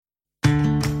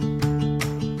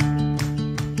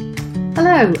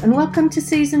Hello and welcome to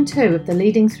Season 2 of the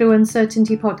Leading Through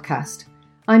Uncertainty podcast.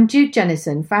 I'm Jude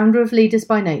Jennison, founder of Leaders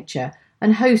by Nature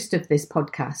and host of this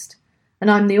podcast,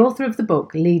 and I'm the author of the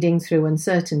book Leading Through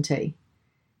Uncertainty.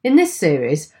 In this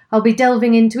series, I'll be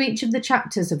delving into each of the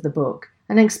chapters of the book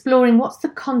and exploring what's the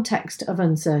context of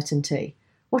uncertainty,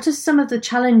 what are some of the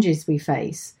challenges we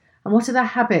face, and what are the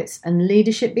habits and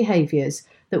leadership behaviours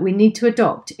that we need to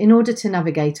adopt in order to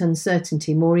navigate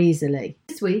uncertainty more easily.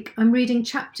 This week, I'm reading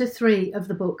Chapter 3 of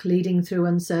the book Leading Through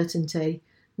Uncertainty.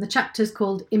 The chapter is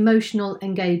called Emotional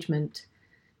Engagement.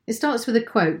 It starts with a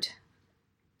quote: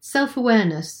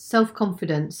 "Self-awareness,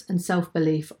 self-confidence and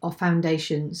self-belief are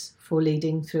foundations for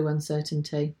leading through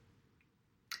uncertainty."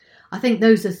 I think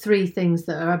those are three things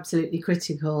that are absolutely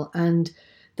critical, and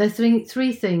they're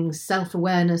three things,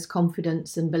 self-awareness,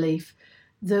 confidence and belief,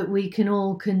 that we can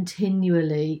all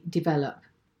continually develop.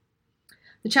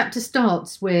 The chapter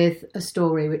starts with a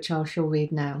story which I shall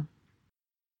read now.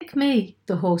 "Like me,"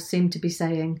 the horse seemed to be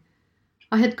saying.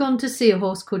 I had gone to see a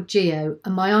horse called Geo,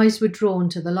 and my eyes were drawn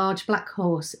to the large black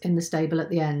horse in the stable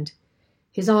at the end.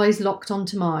 His eyes locked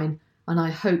onto mine, and I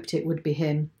hoped it would be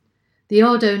him. The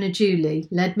yard owner, Julie,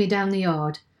 led me down the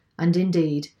yard, and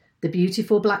indeed, the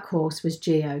beautiful black horse was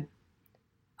Geo.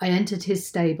 I entered his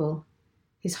stable.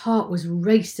 His heart was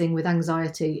racing with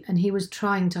anxiety, and he was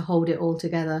trying to hold it all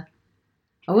together.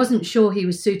 I wasn't sure he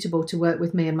was suitable to work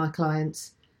with me and my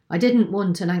clients. I didn't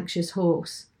want an anxious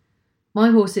horse. My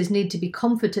horses need to be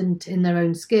confident in their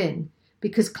own skin,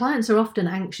 because clients are often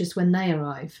anxious when they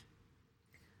arrive.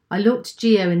 I looked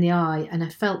Geo in the eye, and I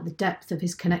felt the depth of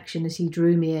his connection as he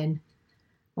drew me in.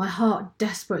 My heart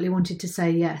desperately wanted to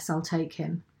say, yes, I'll take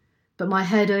him. But my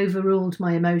head overruled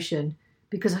my emotion,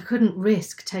 because I couldn't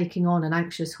risk taking on an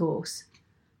anxious horse.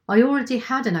 I already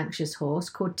had an anxious horse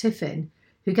called Tiffin,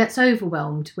 who gets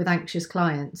overwhelmed with anxious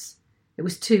clients. It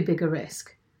was too big a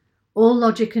risk. All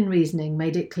logic and reasoning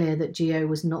made it clear that Geo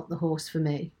was not the horse for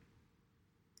me.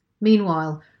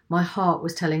 Meanwhile, my heart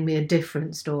was telling me a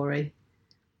different story.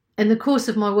 In the course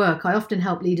of my work, I often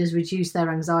help leaders reduce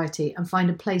their anxiety and find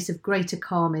a place of greater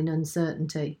calm in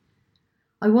uncertainty.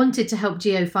 I wanted to help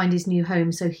Geo find his new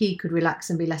home so he could relax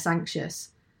and be less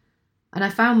anxious. And I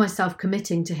found myself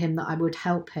committing to him that I would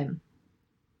help him.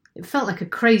 It felt like a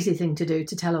crazy thing to do,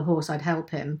 to tell a horse I'd help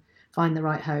him find the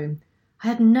right home. I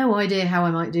had no idea how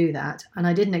I might do that, and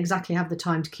I didn't exactly have the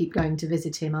time to keep going to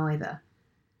visit him either.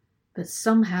 But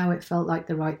somehow it felt like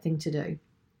the right thing to do.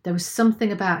 There was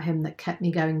something about him that kept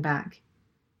me going back.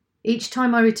 Each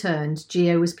time I returned,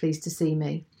 Geo was pleased to see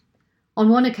me. On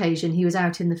one occasion, he was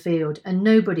out in the field, and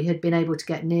nobody had been able to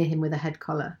get near him with a head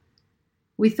collar.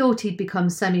 We thought he'd become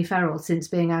semi-feral since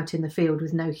being out in the field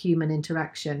with no human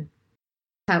interaction.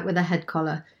 Out with a head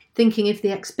collar, thinking if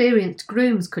the experienced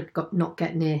grooms could not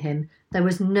get near him, there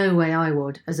was no way I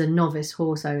would, as a novice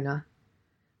horse owner.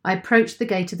 I approached the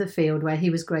gate of the field where he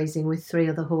was grazing with 3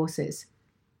 other horses.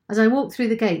 As I walked through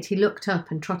the gate, he looked up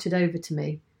and trotted over to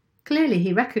me. Clearly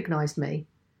he recognised me.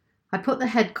 I put the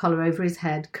head collar over his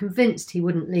head, convinced he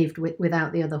wouldn't leave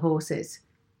without the other horses.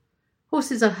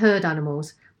 Horses are herd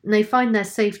animals, and they find their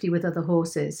safety with other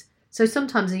horses, so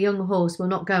sometimes a young horse will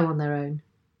not go on their own.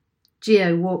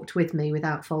 Geo walked with me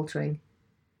without faltering.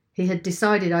 He had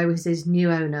decided I was his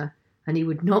new owner, and he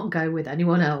would not go with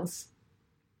anyone else.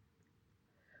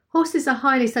 Horses are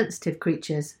highly sensitive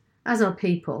creatures, as are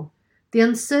people. The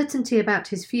uncertainty about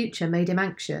his future made him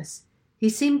anxious. He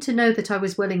seemed to know that I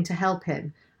was willing to help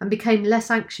him, and became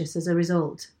less anxious as a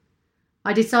result.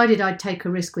 I decided I'd take a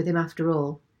risk with him after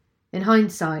all. In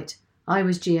hindsight, I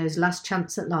was Geo's last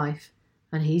chance at life,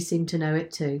 and he seemed to know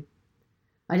it too.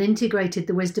 I'd integrated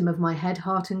the wisdom of my head,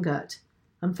 heart and gut,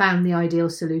 and found the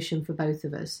ideal solution for both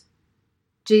of us.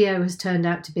 Geo has turned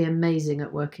out to be amazing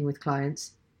at working with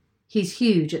clients. He's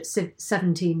huge at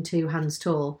 17.2 hands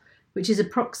tall, which is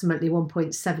approximately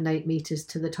 1.78 metres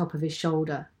to the top of his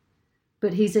shoulder.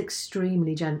 But he's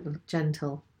extremely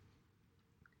gentle.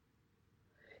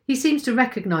 He seems to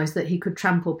recognise that he could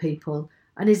trample people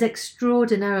and is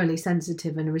extraordinarily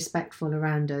sensitive and respectful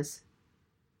around us.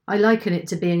 I liken it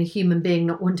to being a human being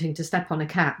not wanting to step on a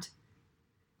cat.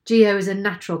 Geo is a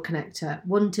natural connector,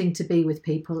 wanting to be with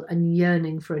people and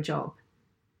yearning for a job.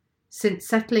 Since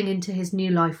settling into his new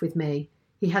life with me,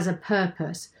 he has a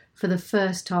purpose for the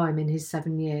first time in his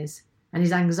 7 years, and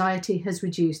his anxiety has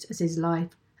reduced as his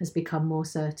life has become more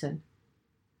certain.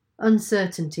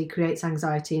 Uncertainty creates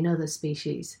anxiety in other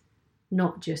species,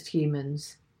 not just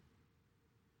humans.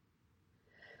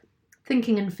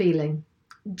 Thinking and feeling.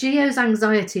 Geo's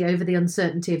anxiety over the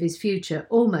uncertainty of his future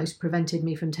almost prevented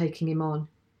me from taking him on.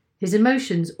 His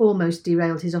emotions almost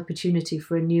derailed his opportunity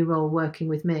for a new role working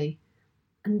with me.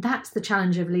 And that's the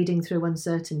challenge of leading through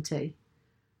uncertainty.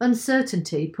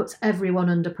 Uncertainty puts everyone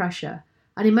under pressure,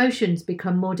 and emotions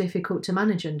become more difficult to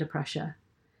manage under pressure.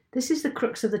 This is the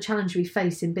crux of the challenge we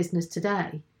face in business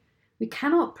today. We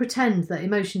cannot pretend that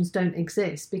emotions don't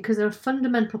exist because they're a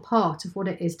fundamental part of what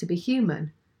it is to be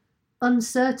human.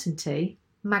 Uncertainty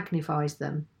magnifies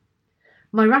them.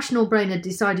 My rational brain had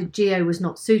decided Gio was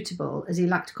not suitable as he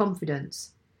lacked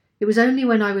confidence. It was only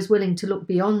when I was willing to look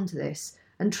beyond this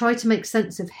and try to make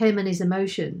sense of him and his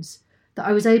emotions that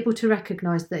I was able to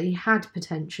recognise that he had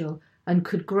potential and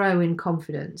could grow in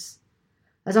confidence.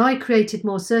 As I created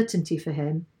more certainty for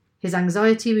him, his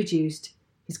anxiety reduced,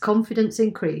 his confidence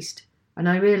increased, and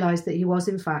I realised that he was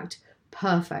in fact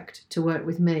perfect to work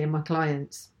with me and my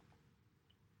clients.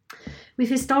 We've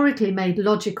historically made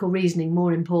logical reasoning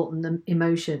more important than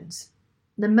emotions.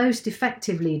 The most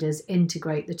effective leaders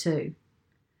integrate the two.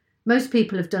 Most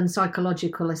people have done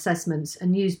psychological assessments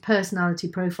and used personality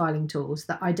profiling tools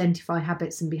that identify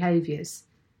habits and behaviours.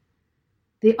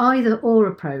 The either-or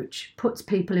approach puts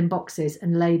people in boxes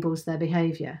and labels their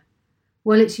behaviour.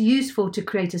 While it's useful to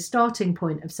create a starting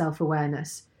point of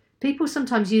self-awareness, people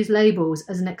sometimes use labels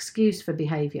as an excuse for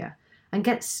behaviour and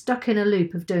get stuck in a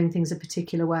loop of doing things a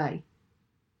particular way.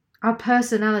 Our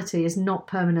personality is not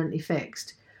permanently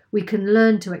fixed. We can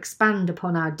learn to expand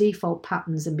upon our default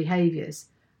patterns and behaviours,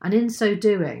 and in so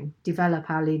doing, develop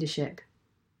our leadership.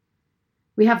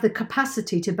 We have the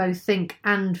capacity to both think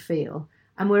and feel,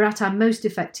 and we're at our most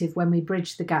effective when we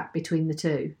bridge the gap between the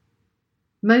two.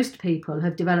 Most people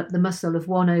have developed the muscle of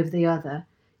one over the other,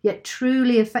 yet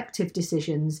truly effective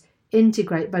decisions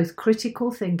integrate both critical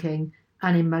thinking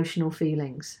and emotional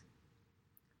feelings.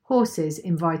 Horses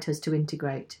invite us to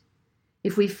integrate.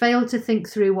 If we fail to think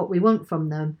through what we want from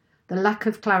them, the lack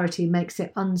of clarity makes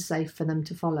it unsafe for them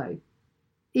to follow.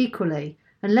 Equally,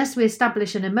 unless we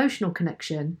establish an emotional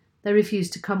connection, they refuse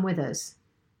to come with us.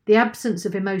 The absence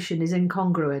of emotion is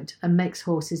incongruent and makes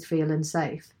horses feel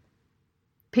unsafe.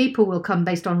 People will come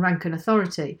based on rank and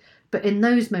authority, but in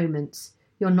those moments,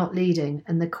 you're not leading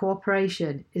and the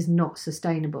cooperation is not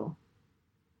sustainable.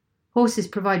 Horses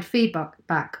provide feedback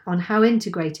back on how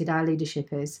integrated our leadership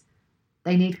is.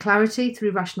 They need clarity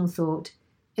through rational thought,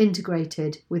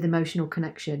 integrated with emotional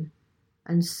connection.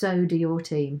 And so do your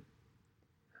team.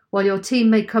 While your team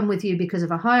may come with you because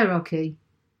of a hierarchy,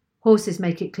 horses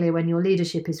make it clear when your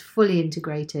leadership is fully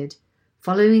integrated,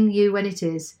 following you when it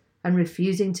is, and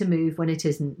refusing to move when it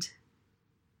isn't.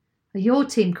 Are your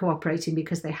team cooperating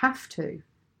because they have to,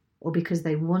 or because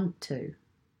they want to?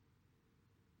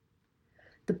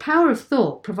 The power of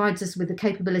thought provides us with the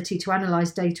capability to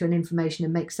analyse data and information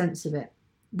and make sense of it.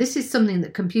 This is something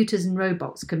that computers and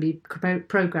robots can be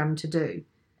programmed to do.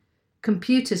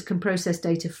 Computers can process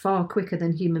data far quicker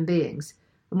than human beings,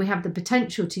 and we have the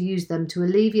potential to use them to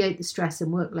alleviate the stress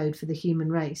and workload for the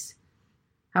human race.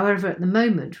 However, at the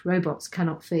moment, robots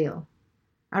cannot feel.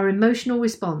 Our emotional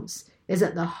response is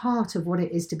at the heart of what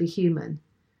it is to be human.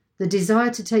 The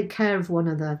desire to take care of one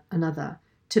another,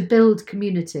 to build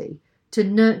community, to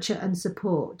nurture and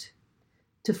support,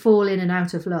 to fall in and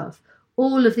out of love.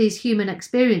 All of these human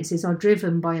experiences are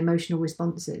driven by emotional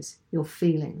responses, your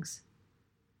feelings.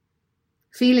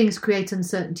 Feelings create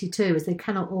uncertainty too, as they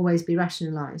cannot always be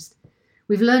rationalised.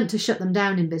 We've learnt to shut them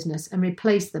down in business and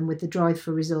replace them with the drive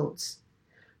for results.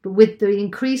 But with the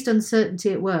increased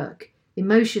uncertainty at work,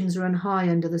 emotions run high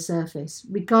under the surface,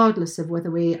 regardless of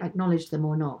whether we acknowledge them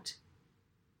or not.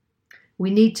 We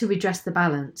need to redress the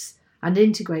balance and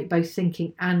integrate both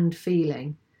thinking and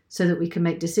feeling so that we can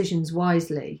make decisions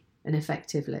wisely and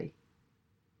effectively.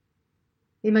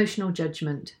 Emotional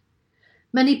judgment.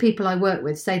 Many people I work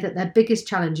with say that their biggest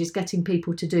challenge is getting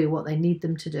people to do what they need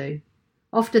them to do.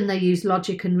 Often they use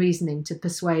logic and reasoning to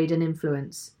persuade and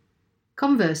influence.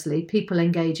 Conversely, people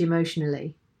engage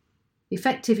emotionally.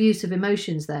 Effective use of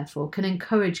emotions, therefore, can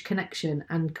encourage connection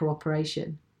and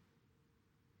cooperation.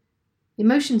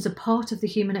 Emotions are part of the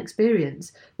human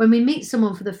experience. When we meet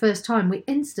someone for the first time, we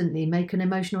instantly make an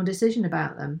emotional decision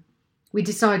about them. We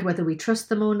decide whether we trust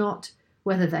them or not,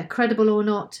 whether they're credible or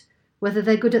not, whether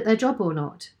they're good at their job or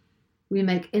not. We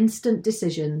make instant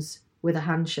decisions with a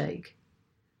handshake.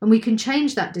 And we can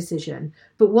change that decision,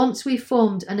 but once we've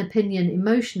formed an opinion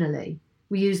emotionally,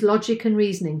 we use logic and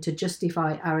reasoning to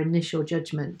justify our initial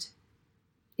judgment.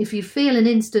 If you feel an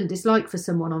instant dislike for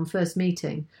someone on first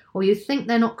meeting, or you think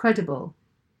they're not credible,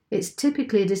 it's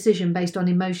typically a decision based on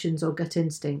emotions or gut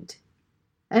instinct.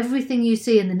 Everything you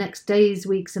see in the next days,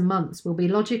 weeks and months will be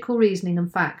logical reasoning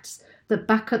and facts that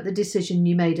back up the decision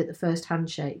you made at the first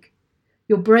handshake.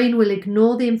 Your brain will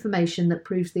ignore the information that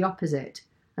proves the opposite,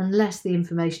 unless the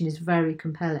information is very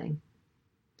compelling.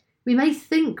 We may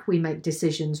think we make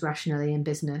decisions rationally in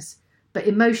business, but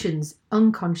emotions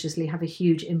unconsciously have a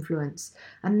huge influence,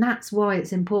 and that's why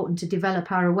it's important to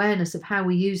develop our awareness of how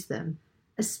we use them,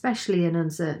 especially in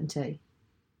uncertainty.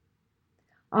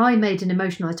 I made an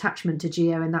emotional attachment to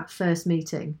Gio in that first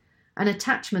meeting, an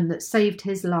attachment that saved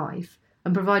his life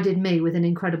and provided me with an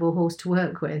incredible horse to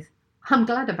work with. I'm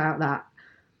glad about that.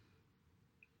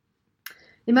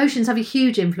 Emotions have a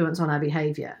huge influence on our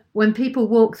behaviour. When people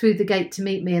walk through the gate to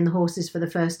meet me and the horses for the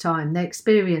first time, they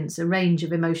experience a range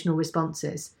of emotional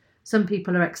responses. Some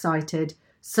people are excited,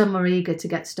 some are eager to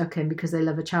get stuck in because they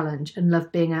love a challenge and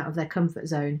love being out of their comfort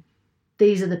zone.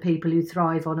 These are the people who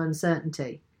thrive on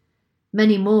uncertainty.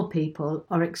 Many more people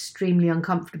are extremely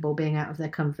uncomfortable being out of their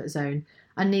comfort zone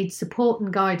and need support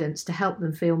and guidance to help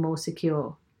them feel more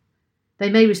secure. They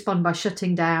may respond by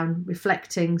shutting down,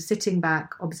 reflecting, sitting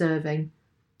back, observing.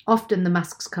 Often the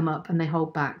masks come up and they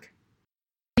hold back.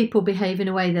 People behave in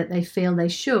a way that they feel they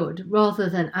should, rather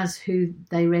than as who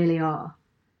they really are.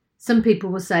 Some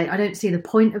people will say, I don't see the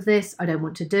point of this, I don't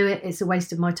want to do it, it's a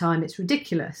waste of my time, it's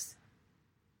ridiculous.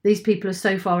 These people are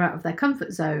so far out of their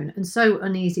comfort zone and so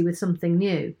uneasy with something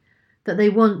new that they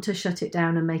want to shut it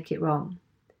down and make it wrong.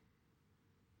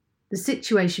 The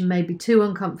situation may be too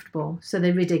uncomfortable, so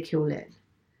they ridicule it.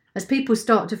 As people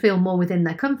start to feel more within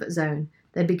their comfort zone,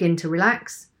 they begin to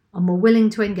relax, are more willing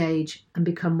to engage and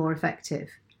become more effective.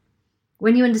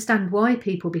 When you understand why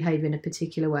people behave in a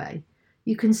particular way,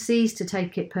 you can cease to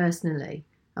take it personally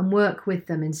and work with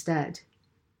them instead.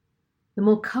 The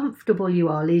more comfortable you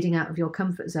are leading out of your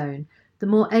comfort zone, the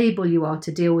more able you are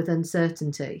to deal with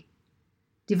uncertainty.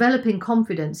 Developing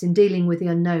confidence in dealing with the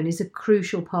unknown is a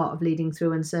crucial part of leading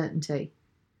through uncertainty.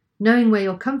 Knowing where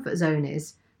your comfort zone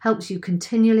is helps you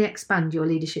continually expand your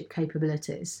leadership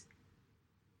capabilities.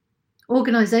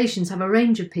 Organisations have a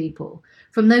range of people,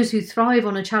 from those who thrive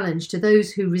on a challenge to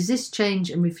those who resist change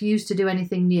and refuse to do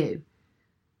anything new,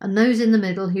 and those in the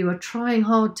middle who are trying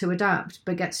hard to adapt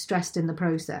but get stressed in the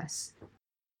process.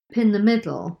 In the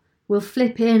middle will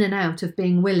flip in and out of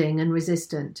being willing and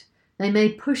resistant. They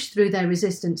may push through their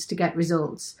resistance to get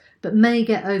results, but may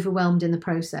get overwhelmed in the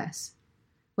process.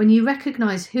 When you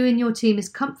recognise who in your team is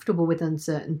comfortable with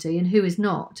uncertainty and who is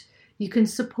not, you can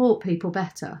support people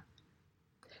better.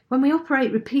 When we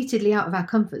operate repeatedly out of our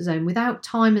comfort zone without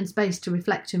time and space to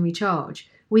reflect and recharge,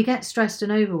 we get stressed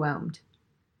and overwhelmed.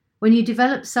 When you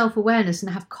develop self-awareness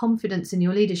and have confidence in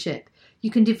your leadership, you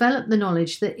can develop the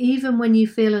knowledge that even when you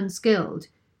feel unskilled,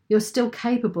 you're still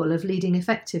capable of leading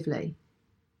effectively.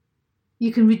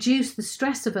 You can reduce the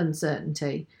stress of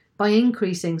uncertainty by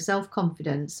increasing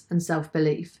self-confidence and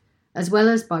self-belief, as well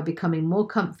as by becoming more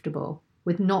comfortable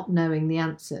with not knowing the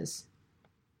answers.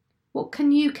 What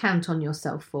can you count on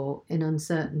yourself for in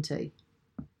uncertainty?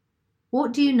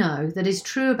 What do you know that is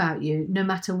true about you no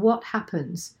matter what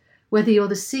happens, whether you're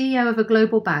the CEO of a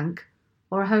global bank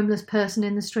or a homeless person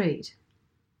in the street?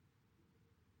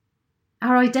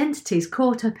 Our identity is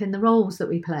caught up in the roles that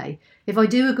we play. If I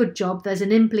do a good job, there's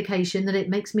an implication that it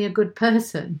makes me a good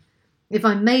person. If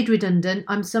I'm made redundant,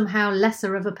 I'm somehow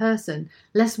lesser of a person,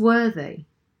 less worthy.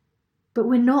 But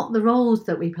we're not the roles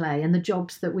that we play and the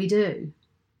jobs that we do.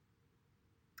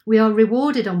 We are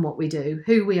rewarded on what we do,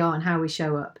 who we are and how we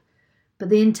show up. But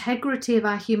the integrity of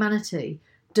our humanity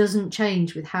doesn't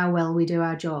change with how well we do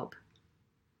our job.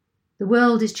 The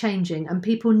world is changing and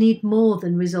people need more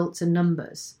than results and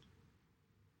numbers.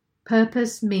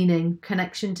 Purpose, meaning,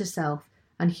 connection to self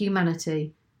and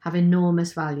humanity have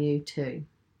enormous value too.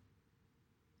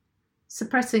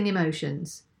 Suppressing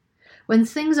emotions. When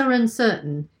things are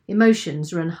uncertain,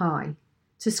 emotions run high.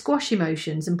 To squash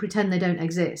emotions and pretend they don't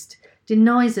exist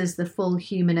denies us the full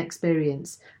human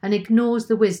experience and ignores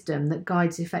the wisdom that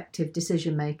guides effective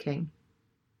decision making.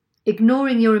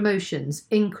 Ignoring your emotions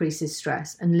increases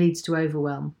stress and leads to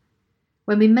overwhelm.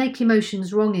 When we make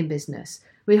emotions wrong in business,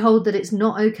 we hold that it's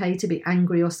not okay to be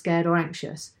angry or scared or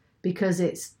anxious because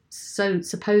it's so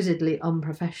supposedly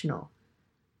unprofessional.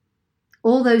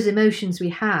 All those emotions we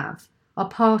have are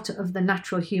part of the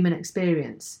natural human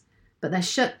experience, but they're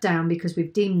shut down because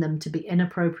we've deemed them to be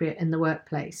inappropriate in the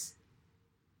workplace.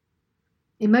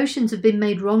 Emotions have been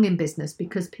made wrong in business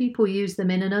because people use them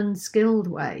in an unskilled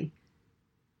way.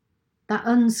 That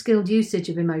unskilled usage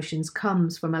of emotions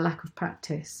comes from a lack of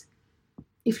practice.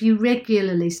 If you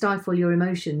regularly stifle your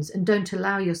emotions and don't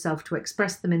allow yourself to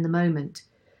express them in the moment,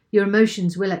 your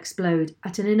emotions will explode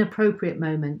at an inappropriate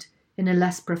moment in a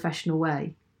less professional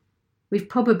way. We've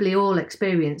probably all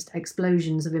experienced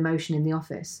explosions of emotion in the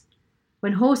office.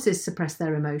 When horses suppress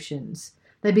their emotions,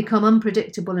 they become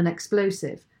unpredictable and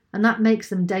explosive, and that makes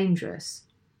them dangerous.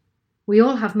 We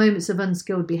all have moments of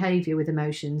unskilled behaviour with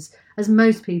emotions, as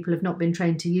most people have not been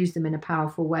trained to use them in a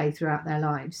powerful way throughout their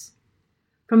lives.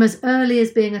 From as early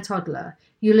as being a toddler,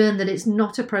 you learn that it's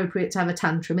not appropriate to have a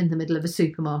tantrum in the middle of a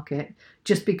supermarket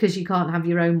just because you can't have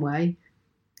your own way.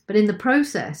 But in the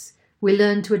process, we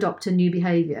learn to adopt a new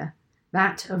behaviour,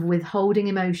 that of withholding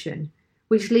emotion,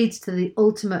 which leads to the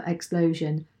ultimate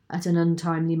explosion at an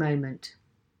untimely moment.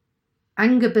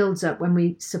 Anger builds up when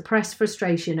we suppress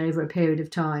frustration over a period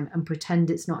of time and pretend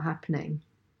it's not happening.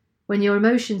 When your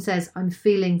emotion says, "I'm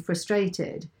feeling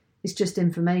frustrated," it's just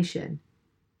information.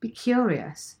 Be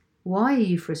curious. Why are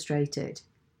you frustrated?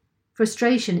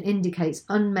 Frustration indicates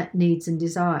unmet needs and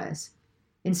desires.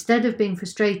 Instead of being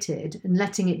frustrated and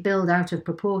letting it build out of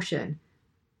proportion,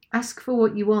 ask for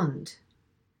what you want.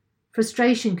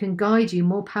 Frustration can guide you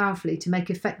more powerfully to make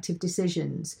effective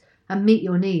decisions and meet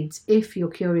your needs if you're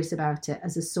curious about it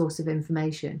as a source of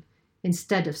information,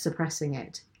 instead of suppressing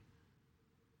it.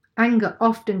 Anger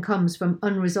often comes from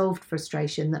unresolved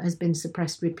frustration that has been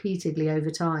suppressed repeatedly over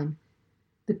time.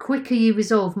 The quicker you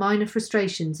resolve minor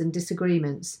frustrations and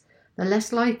disagreements, the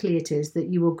less likely it is that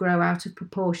you will grow out of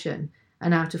proportion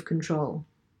and out of control.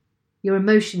 Your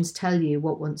emotions tell you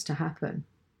what wants to happen.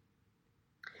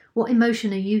 What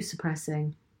emotion are you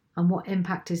suppressing, and what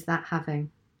impact is that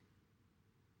having?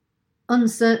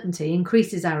 Uncertainty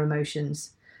increases our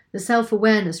emotions. The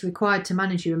self-awareness required to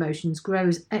manage your emotions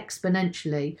grows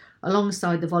exponentially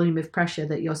alongside the volume of pressure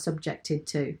that you're subjected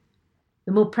to.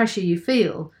 The more pressure you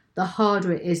feel, the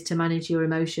harder it is to manage your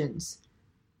emotions.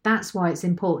 That's why it's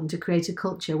important to create a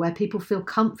culture where people feel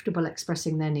comfortable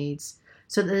expressing their needs,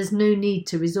 so that there's no need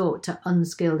to resort to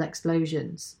unskilled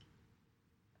explosions.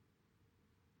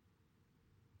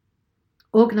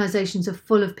 Organisations are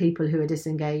full of people who are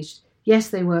disengaged.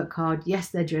 Yes, they work hard. Yes,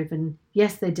 they're driven.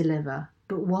 Yes, they deliver.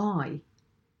 But why?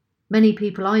 Many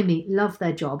people I meet love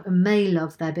their job and may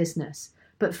love their business,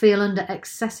 but feel under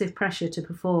excessive pressure to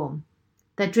perform.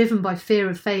 They're driven by fear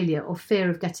of failure or fear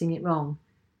of getting it wrong,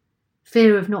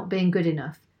 fear of not being good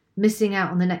enough, missing out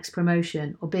on the next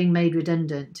promotion, or being made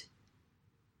redundant.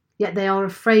 Yet they are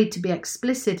afraid to be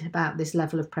explicit about this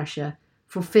level of pressure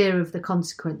for fear of the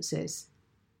consequences.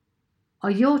 Are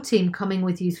your team coming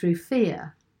with you through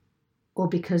fear or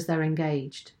because they're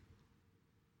engaged?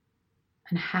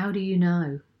 And how do you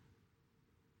know?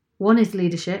 One is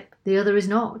leadership, the other is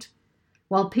not.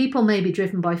 While people may be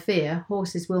driven by fear,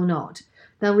 horses will not.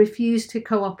 They'll refuse to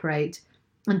cooperate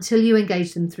until you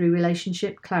engage them through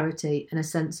relationship, clarity, and a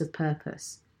sense of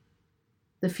purpose.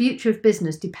 The future of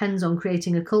business depends on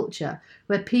creating a culture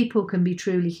where people can be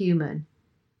truly human.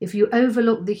 If you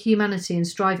overlook the humanity and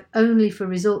strive only for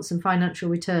results and financial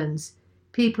returns,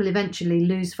 people eventually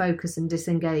lose focus and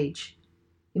disengage.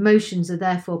 Emotions are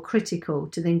therefore critical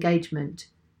to the engagement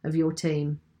of your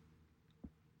team.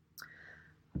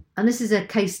 And this is a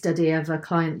case study of a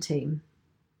client team.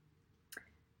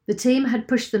 The team had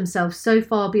pushed themselves so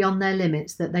far beyond their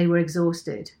limits that they were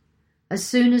exhausted. As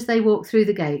soon as they walked through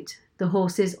the gate, the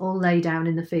horses all lay down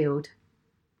in the field.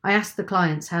 I asked the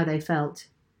clients how they felt.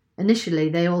 Initially,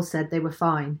 they all said they were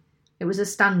fine. It was a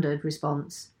standard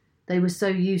response. They were so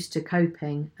used to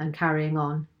coping and carrying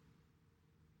on.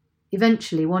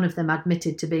 Eventually, one of them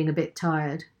admitted to being a bit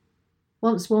tired.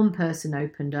 Once one person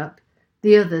opened up,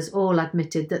 the others all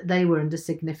admitted that they were under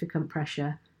significant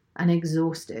pressure and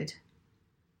exhausted.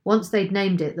 Once they'd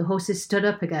named it, the horses stood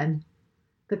up again.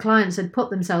 The clients had put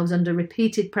themselves under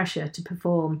repeated pressure to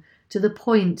perform to the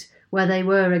point where they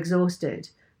were exhausted,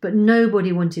 but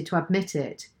nobody wanted to admit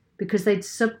it because they'd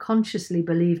subconsciously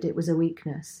believed it was a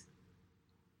weakness.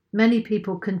 Many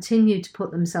people continue to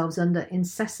put themselves under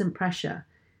incessant pressure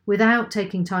without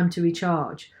taking time to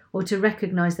recharge or to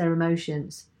recognise their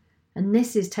emotions, and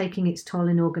this is taking its toll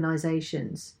in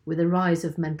organisations with a rise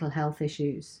of mental health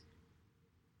issues.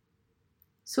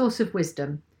 Source of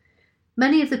wisdom.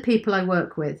 Many of the people I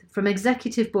work with, from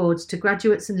executive boards to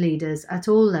graduates and leaders at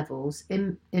all levels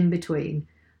in between,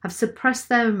 have suppressed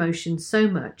their emotions so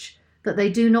much that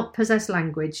they do not possess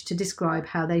language to describe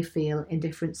how they feel in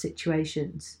different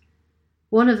situations.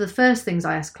 One of the first things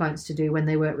I ask clients to do when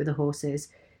they work with the horses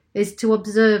is to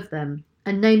observe them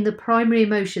and name the primary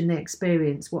emotion they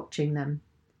experience watching them.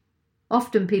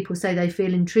 Often people say they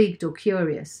feel intrigued or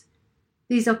curious.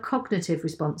 These are cognitive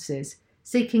responses,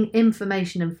 seeking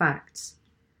information and facts.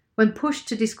 When pushed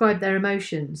to describe their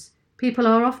emotions, people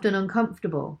are often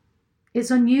uncomfortable.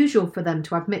 It's unusual for them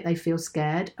to admit they feel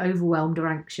scared, overwhelmed or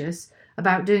anxious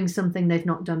about doing something they've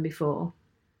not done before.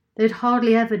 They'd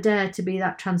hardly ever dare to be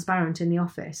that transparent in the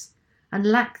office and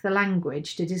lack the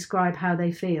language to describe how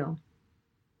they feel.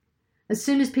 As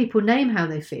soon as people name how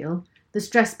they feel, the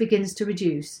stress begins to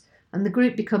reduce and the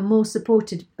group become more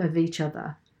supportive of each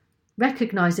other,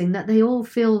 recognising that they all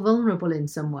feel vulnerable in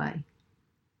some way.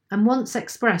 And once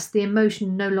expressed, the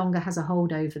emotion no longer has a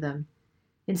hold over them.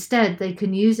 Instead, they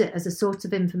can use it as a source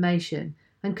of information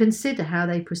and consider how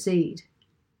they proceed.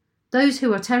 Those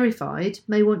who are terrified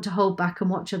may want to hold back and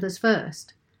watch others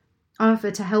first. I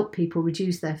offer to help people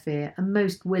reduce their fear and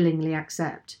most willingly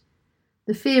accept.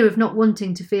 The fear of not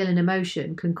wanting to feel an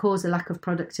emotion can cause a lack of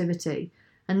productivity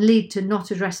and lead to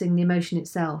not addressing the emotion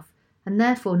itself and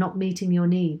therefore not meeting your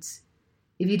needs.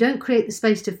 If you don't create the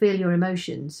space to feel your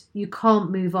emotions, you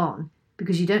can't move on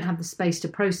because you don't have the space to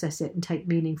process it and take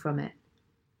meaning from it.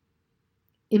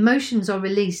 Emotions are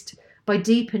released by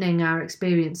deepening our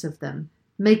experience of them,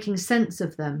 making sense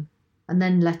of them, and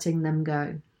then letting them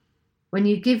go. When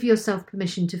you give yourself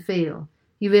permission to feel,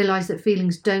 you realise that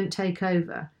feelings don't take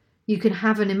over. You can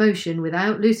have an emotion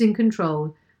without losing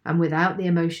control and without the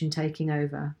emotion taking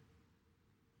over.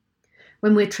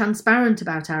 When we're transparent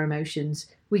about our emotions,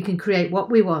 we can create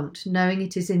what we want, knowing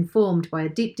it is informed by a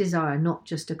deep desire, not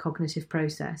just a cognitive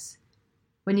process.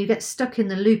 When you get stuck in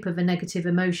the loop of a negative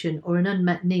emotion or an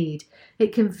unmet need,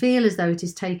 it can feel as though it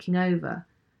is taking over,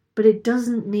 but it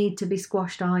doesn't need to be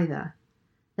squashed either.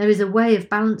 There is a way of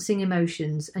balancing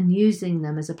emotions and using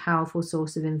them as a powerful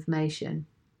source of information.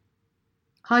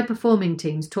 High-performing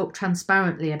teams talk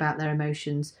transparently about their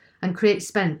emotions and create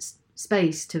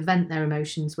space to vent their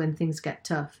emotions when things get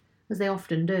tough, as they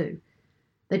often do.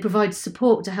 They provide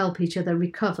support to help each other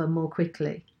recover more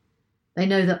quickly. They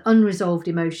know that unresolved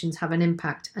emotions have an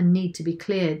impact and need to be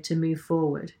cleared to move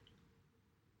forward.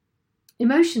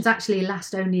 Emotions actually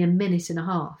last only a minute and a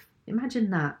half. Imagine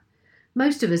that.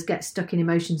 Most of us get stuck in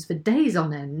emotions for days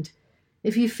on end.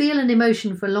 If you feel an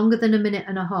emotion for longer than a minute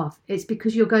and a half, it's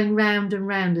because you're going round and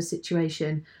round a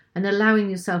situation and allowing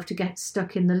yourself to get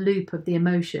stuck in the loop of the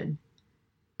emotion.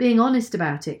 Being honest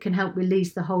about it can help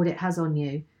release the hold it has on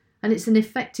you, and it's an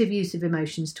effective use of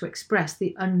emotions to express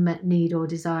the unmet need or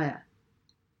desire.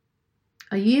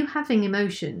 Are you having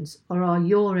emotions, or are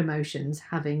your emotions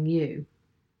having you?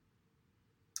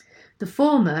 The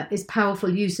former is powerful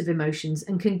use of emotions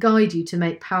and can guide you to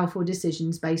make powerful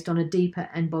decisions based on a deeper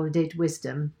embodied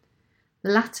wisdom. The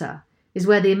latter is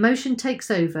where the emotion takes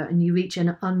over and you reach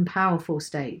an unpowerful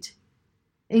state.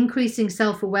 Increasing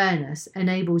self-awareness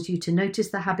enables you to notice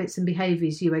the habits and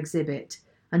behaviours you exhibit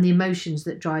and the emotions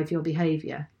that drive your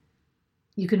behaviour.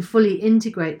 You can fully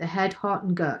integrate the head, heart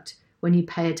and gut when you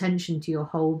pay attention to your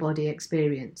whole body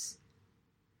experience.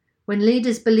 When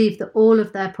leaders believe that all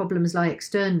of their problems lie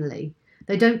externally,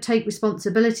 they don't take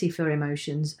responsibility for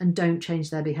emotions and don't change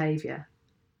their behaviour.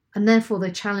 And therefore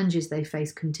the challenges they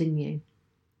face continue.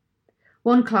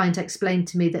 One client explained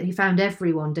to me that he found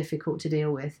everyone difficult to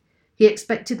deal with. He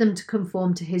expected them to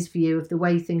conform to his view of the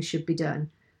way things should be done,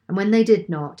 and when they did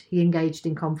not, he engaged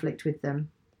in conflict with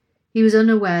them. He was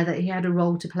unaware that he had a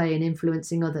role to play in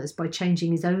influencing others by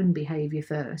changing his own behaviour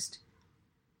first.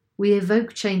 We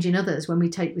evoke change in others when we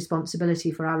take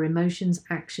responsibility for our emotions,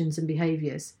 actions and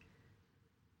behaviours.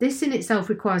 This in itself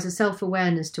requires a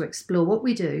self-awareness to explore what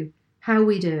we do, how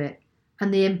we do it,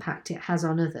 and the impact it has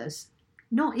on others.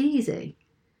 Not easy.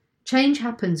 Change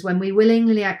happens when we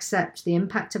willingly accept the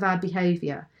impact of our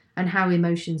behaviour and how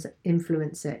emotions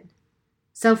influence it.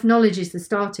 Self-knowledge is the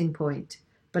starting point,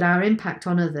 but our impact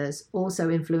on others also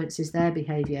influences their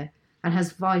behaviour and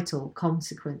has vital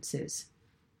consequences.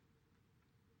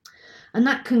 And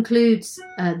that concludes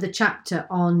the chapter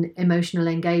on emotional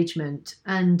engagement.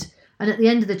 And at the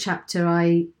end of the chapter,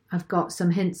 I've got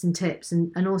some hints and tips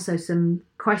and also some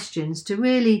questions to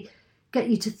really get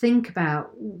you to think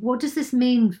about, what does this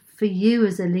mean for you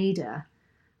as a leader?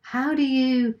 How do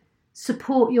you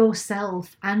support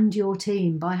yourself and your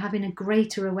team by having a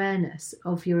greater awareness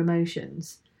of your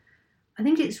emotions? I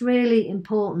think it's really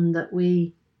important that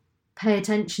we pay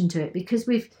attention to it, because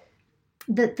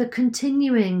the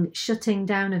continuing shutting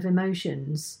down of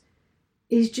emotions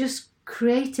is just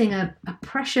creating a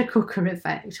pressure cooker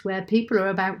effect where people are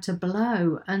about to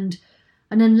blow, and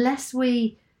unless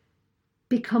we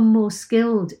become more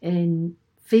skilled in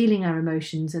feeling our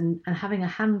emotions and having a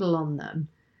handle on them,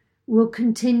 we'll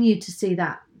continue to see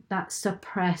that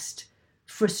suppressed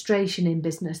frustration in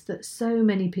business that so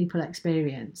many people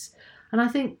experience. And I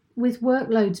think with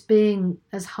workloads being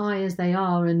as high as they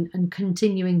are and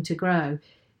continuing to grow,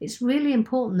 it's really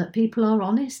important that people are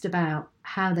honest about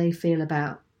how they feel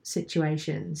about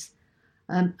situations,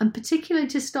 and particularly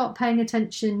to start paying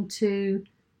attention to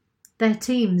their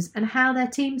teams and how their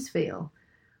teams feel.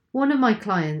 One of my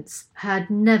clients had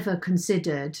never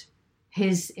considered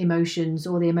his emotions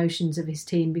or the emotions of his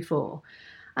team before.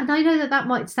 And I know that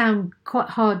might sound quite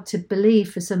hard to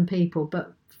believe for some people,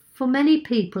 but for many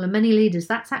people and many leaders,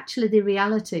 that's actually the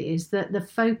reality, is that the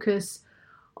focus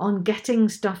on getting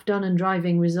stuff done and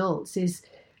driving results is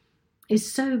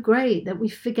so great that we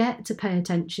forget to pay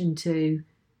attention to,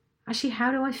 actually,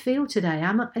 how do I feel today?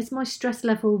 Is my stress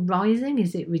level rising?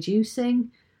 Is it reducing?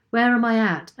 Where am I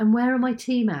at? And where are my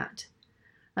team at?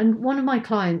 And one of my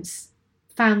clients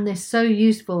found this so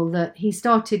useful that he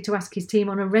started to ask his team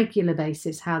on a regular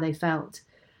basis how they felt.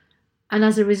 And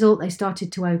as a result, they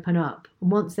started to open up. And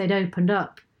once they'd opened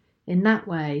up in that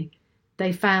way,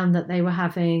 they found that they were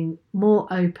having more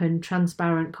open,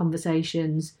 transparent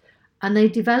conversations, and they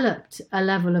developed a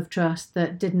level of trust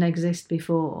that didn't exist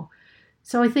before.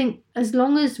 So I think as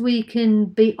long as we can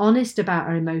be honest about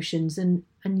our emotions and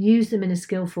use them in a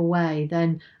skillful way,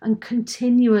 then, and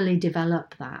continually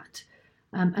develop that,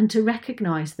 and to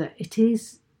recognise that it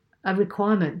is a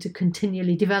requirement to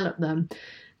continually develop them.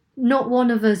 Not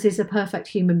one of us is a perfect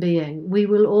human being. We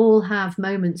will all have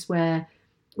moments where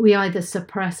we either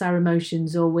suppress our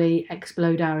emotions or we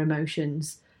explode our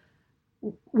emotions.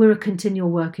 We're a continual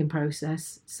work in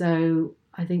process. So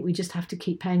I think we just have to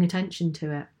keep paying attention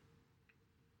to it.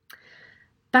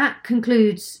 That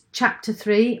concludes chapter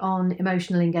 3 on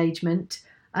emotional engagement.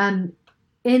 In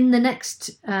the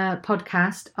next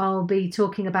podcast, I'll be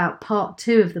talking about part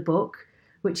 2 of the book,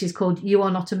 which is called You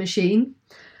Are Not a Machine.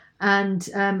 And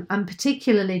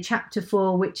particularly chapter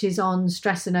 4, which is on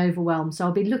stress and overwhelm. So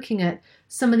I'll be looking at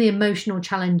some of the emotional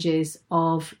challenges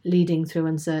of leading through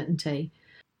uncertainty.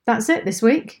 That's it this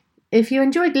week. If you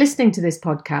enjoyed listening to this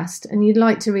podcast and you'd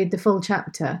like to read the full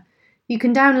chapter, you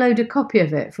can download a copy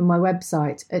of it from my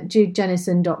website at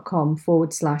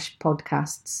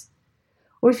judejennison.com/podcasts.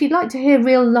 Or if you'd like to hear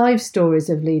real live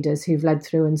stories of leaders who've led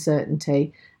through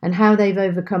uncertainty and how they've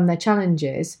overcome their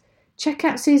challenges, check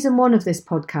out season 1 of this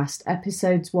podcast,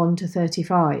 episodes 1 to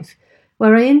 35,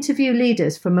 where I interview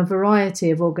leaders from a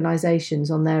variety of organisations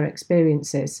on their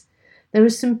experiences. There are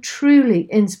some truly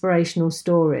inspirational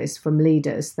stories from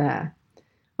leaders there.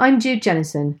 I'm Jude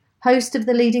Jennison, host of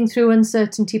the Leading Through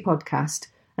Uncertainty podcast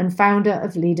and founder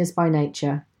of Leaders by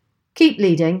Nature. Keep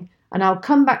leading, and I'll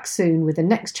come back soon with the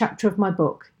next chapter of my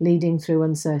book, Leading Through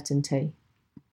Uncertainty.